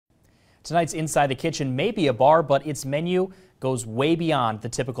Tonight's Inside the Kitchen may be a bar, but its menu goes way beyond the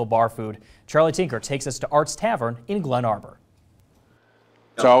typical bar food. Charlie Tinker takes us to Art's Tavern in Glen Arbor.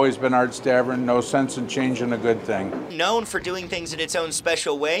 It's always been Art's Tavern, no sense in changing a good thing. Known for doing things in its own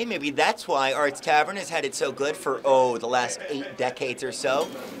special way, maybe that's why Art's Tavern has had it so good for, the last 8 decades or so.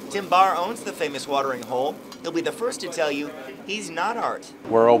 Tim Barr owns the famous watering hole. He'll be the first to tell you he's not Art.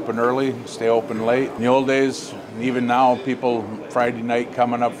 We're open early, stay open late. In the old days, and even now, people Friday night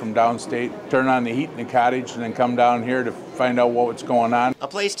coming up from downstate, turn on the heat in the cottage and then come down here to find out what's going on. A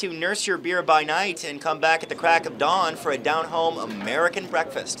place to nurse your beer by night and come back at the crack of dawn for a down-home American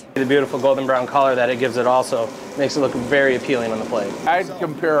breakfast. The beautiful golden brown color that it gives it also makes it look very appealing on the plate. I'd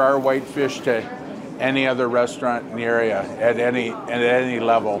compare our whitefish to any other restaurant in the area at any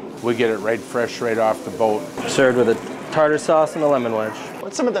level. We get it right fresh right off the boat. Served with a tartar sauce and a lemon wedge.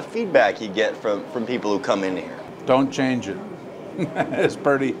 What's some of the feedback you get from people who come in here? Don't change it. It's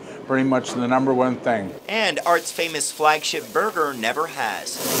pretty much the #1 thing. And Art's famous flagship burger never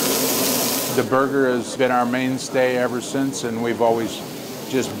has. The burger has been our mainstay ever since, and we've always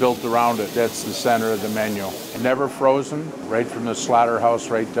just built around it. That's the center of the menu. Never frozen, right from the slaughterhouse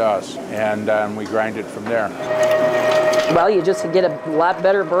right to us, and we grind it from there. Well, you just get a lot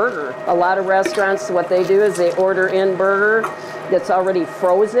better burger. A lot of restaurants, what they do is they order in burger that's already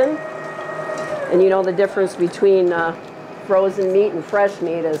frozen, and you know the difference between frozen meat and fresh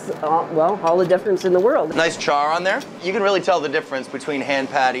meat is, all the difference in the world. Nice char on there. You can really tell the difference between hand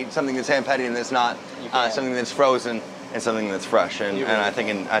patted, something that's hand patted and that's not, something that's frozen and something that's fresh. And I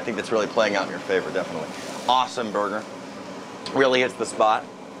think that's really playing out in your favor, definitely. Awesome burger. Really hits the spot.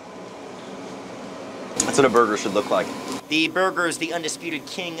 That's what a burger should look like. The burger is the undisputed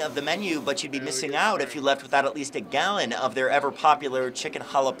king of the menu, but you'd be missing out if you left without at least a gallon of their ever-popular chicken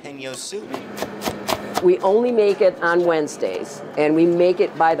jalapeno soup. We only make it on Wednesdays, and we make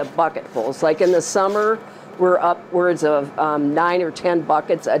it by the bucketfuls. Like in the summer, we're upwards of 9 or 10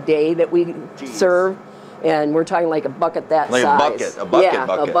 buckets a day that we serve, and we're talking like a bucket that size. Like a bucket? Yeah,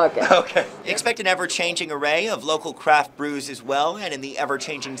 a bucket. Okay. Expect an ever-changing array of local craft brews as well, and in the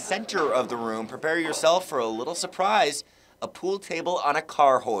ever-changing center of the room, prepare yourself for a little surprise, a pool table on a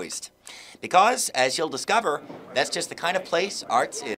car hoist. Because, as you'll discover, that's just the kind of place Art's is.